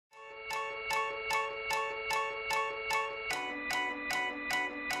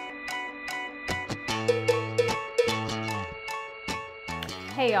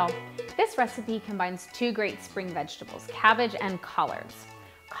Hey y'all, this recipe combines two great spring vegetables, cabbage and collards.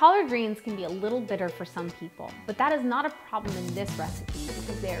 Collard greens can be a little bitter for some people, but that is not a problem in this recipe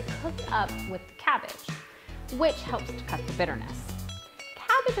because they are cooked up with the cabbage, which helps to cut the bitterness.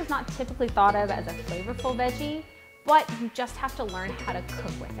 Cabbage is not typically thought of as a flavorful veggie, but you just have to learn how to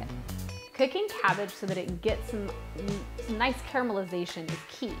cook with it. Cooking cabbage so that it gets some nice caramelization is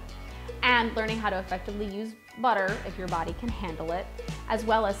key, and learning how to effectively use butter if your body can handle it, as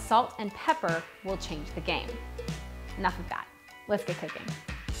well as salt and pepper will change the game. Enough of that. Let's get cooking.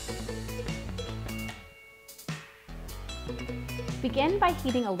 Begin by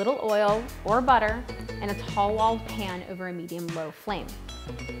heating a little oil or butter in a tall-walled pan over a medium-low flame.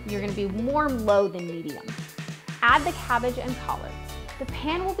 You're going to be more low than medium. Add the cabbage and collards. The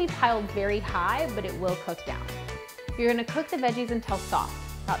pan will be piled very high, but it will cook down. You're going to cook the veggies until soft,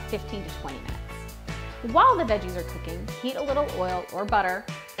 about 15 to 20 minutes. While the veggies are cooking, heat a little oil or butter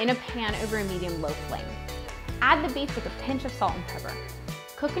in a pan over a medium-low flame. Add the beef with a pinch of salt and pepper.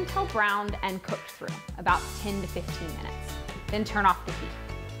 Cook until browned and cooked through, about 10 to 15 minutes. Then turn off the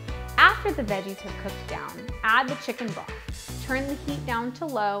heat. After the veggies have cooked down, add the chicken broth. Turn the heat down to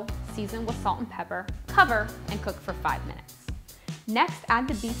low, season with salt and pepper, cover, and cook for 5 minutes. Next, add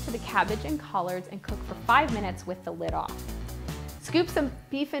the beef to the cabbage and collards and cook for 5 minutes with the lid off. Scoop some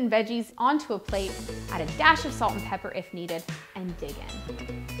beef and veggies onto a plate, add a dash of salt and pepper if needed, and dig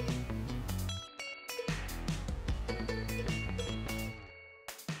in.